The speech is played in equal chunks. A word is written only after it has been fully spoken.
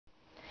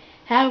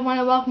Hi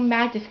everyone and welcome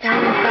back to Skylander.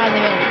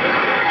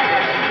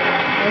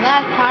 In the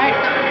last part,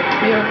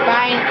 we were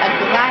fighting a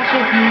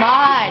galactic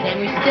mod, and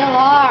we still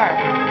are.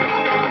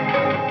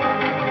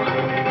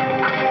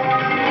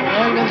 And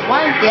there goes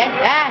one dead.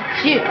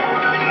 Shoot.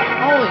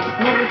 Holy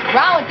smoke, what's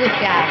wrong with this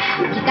guy?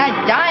 He's not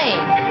dying.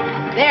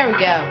 There we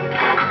go.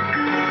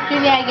 So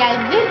yeah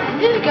guys, this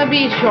is going to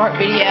be a short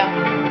video.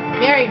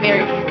 Very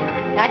short.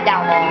 Not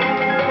that long.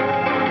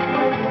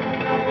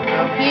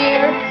 Up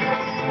here.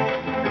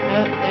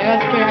 Oh, there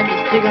goes Karen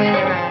just jiggling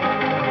around.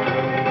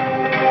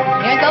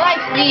 Here's the life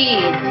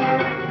seed!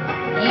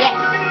 Yes!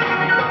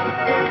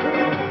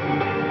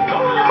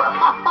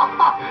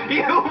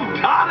 You've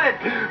done it!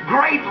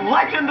 Great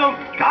legend of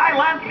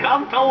Skyland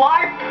come to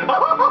life!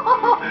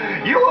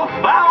 You have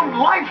found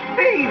life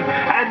seeds,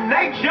 and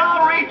nature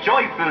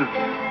rejoices!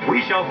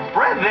 We shall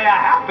spread their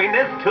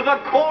happiness to the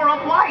core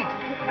of light,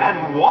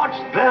 and watch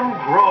them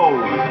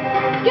grow!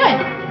 Good!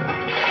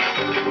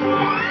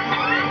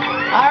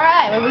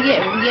 Alright, what we get?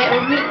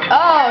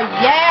 Oh,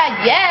 yeah!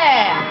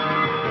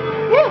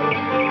 Woo!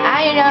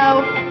 I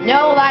know,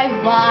 no life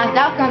lost.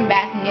 I'll come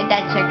back and get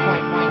that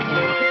checkpoint point.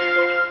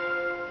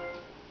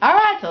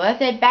 Alright, so let's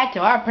head back to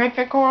our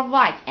perfect core of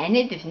light. And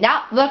it does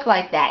not look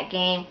like that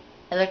game.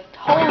 It looks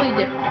totally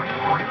different.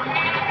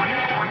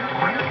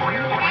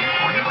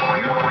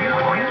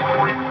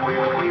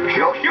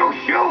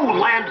 Shoo,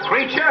 land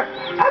creature!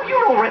 Have you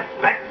no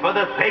respect for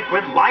the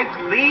sacred life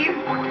seed?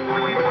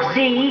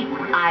 See,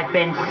 I've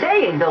been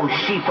saying those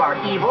sheep are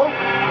evil.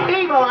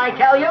 Evil, I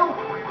tell you.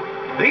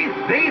 These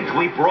seeds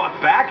we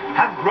brought back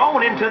have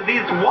grown into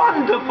these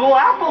wonderful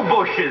apple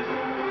bushes.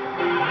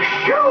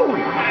 Shoo!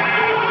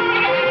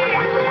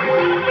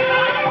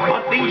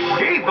 But these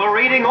sheep are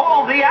eating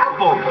all the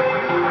apples.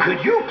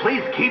 Could you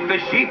please keep the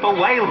sheep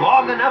away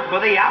long enough for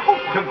the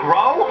apples to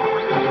grow?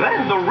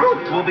 Then the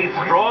roots will be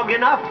strong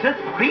enough to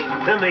speak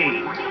to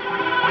me.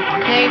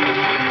 Okay,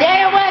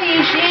 stay away,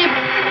 you sheep!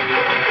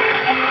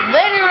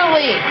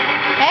 Literally!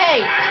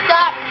 Hey,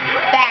 stop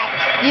that!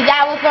 These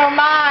apples are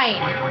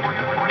mine!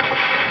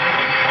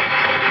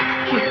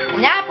 Shoot,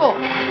 an apple!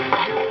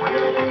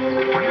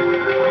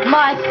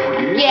 Must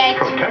get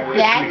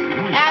that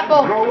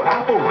apple!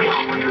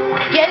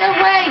 Get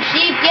away,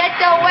 sheep! Get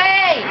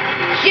away!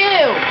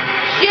 Shoo!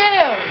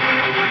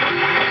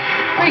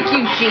 Freak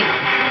you, sheep!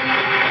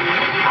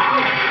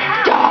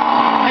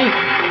 Die!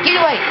 Get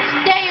away!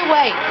 Stay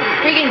away!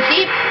 Freaking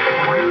sheep!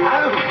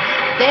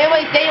 Stay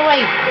away!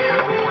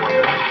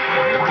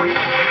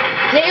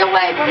 Stay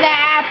away from that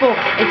apple!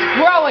 It's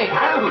growing!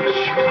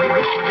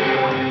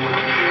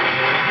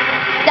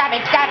 Stop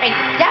it!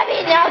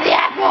 No, the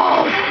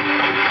apples!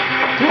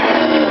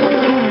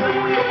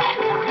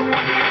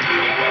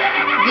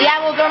 The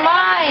apples are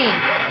mine!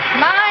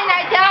 Mine,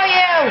 I tell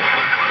you!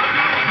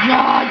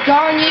 Oh,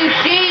 darn you,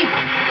 sheep!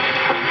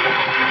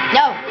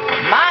 No,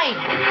 mine!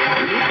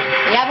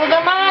 The apples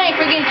are mine,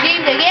 freaking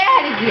sheep! Now get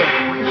out of here!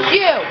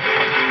 Shoo!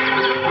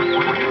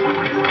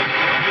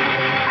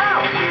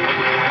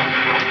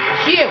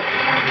 Shoo!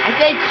 I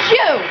said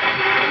shoo!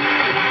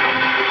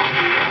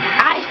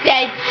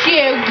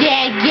 Shoo!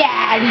 Get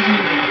out of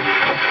here!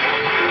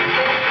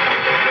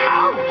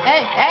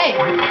 Hey!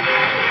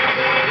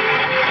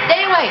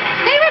 Stay away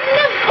from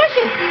those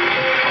bushes!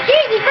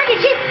 Jeez, these freaking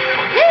sheep!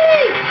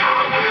 Hey!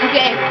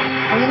 Okay,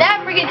 I'm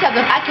not freaking tough.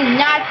 I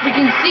cannot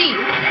freaking see.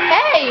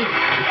 Hey!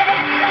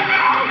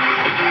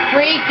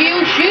 Freak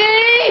you,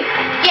 sheep!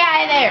 Get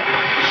out of there!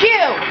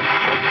 Shoo!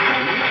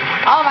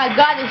 Oh my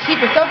god, these sheep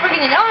are so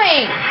freaking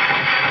annoying!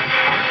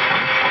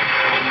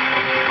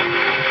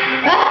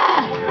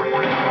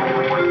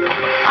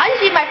 I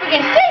just need my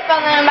freaking safe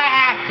on them if I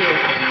have to.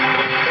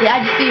 See,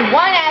 I just see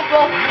one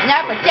apple and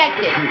I'm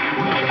protected.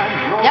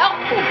 Nope.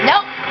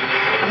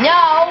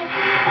 No!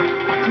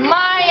 It's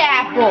my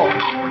apple!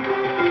 5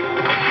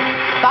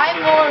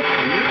 more.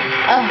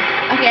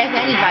 Okay,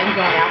 I need 5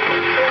 going out.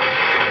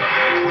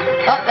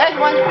 Oh, there's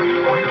one.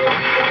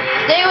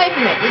 Stay away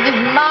from it. This is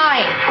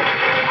mine.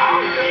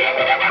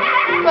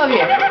 Go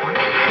here.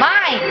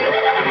 Mine.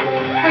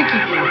 Freaky.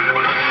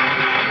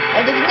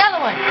 Oh, there's another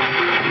one.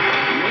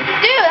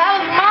 Dude, that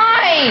was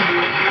mine.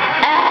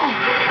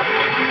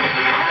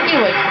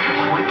 Anyway.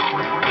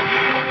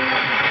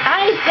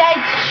 I said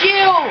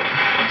shoo.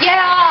 Get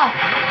off.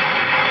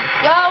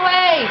 Go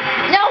away.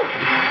 No.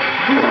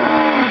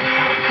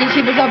 These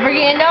sheep are so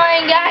freaking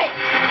annoying, guys.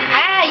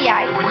 I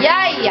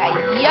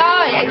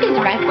get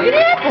my freaking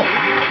apple.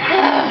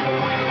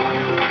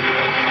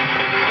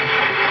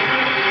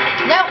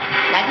 Nope,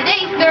 not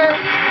today, sir.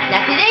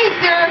 Not today,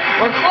 sir.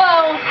 We're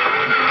closed.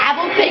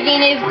 Apple picking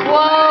is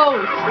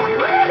closed.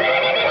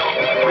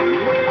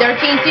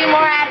 2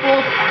 more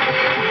apples.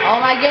 Oh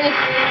my goodness.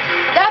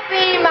 Stop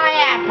eating my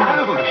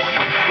apples.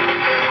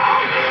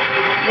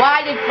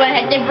 Why did Flint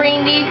have to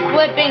bring these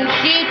flipping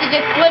sheep to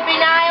this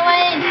flipping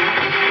island?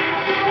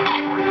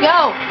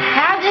 Go!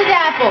 Have this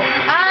apple!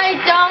 I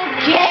don't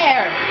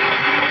care!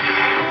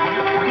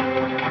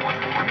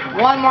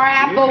 1 more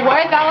apple.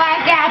 Where's the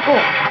last apple?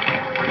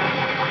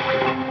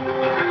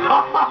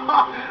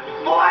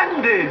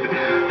 Splendid!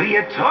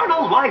 The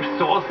eternal life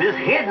source is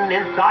hidden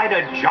inside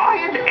a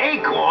giant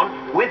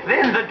acorn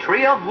within the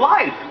tree of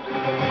life.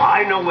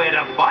 I know where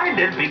to find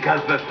it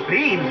because the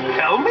seeds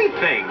tell me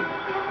things.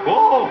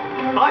 Oh,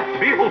 I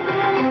feel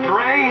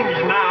strange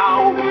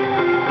now.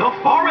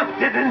 The forest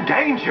is in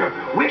danger.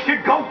 We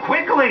should go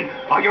quickly.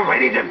 Are you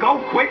ready to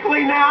go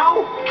quickly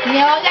now?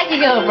 No, I got to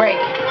go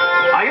break.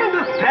 I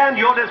understand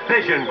your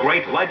decision,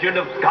 great legend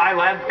of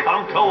Skylands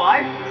come to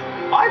life.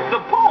 I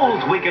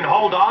suppose we can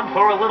hold on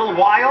for a little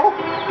while.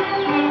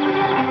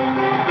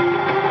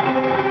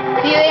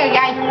 See you later,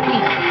 guys.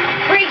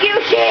 Peace. Freak you,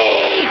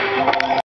 sheep!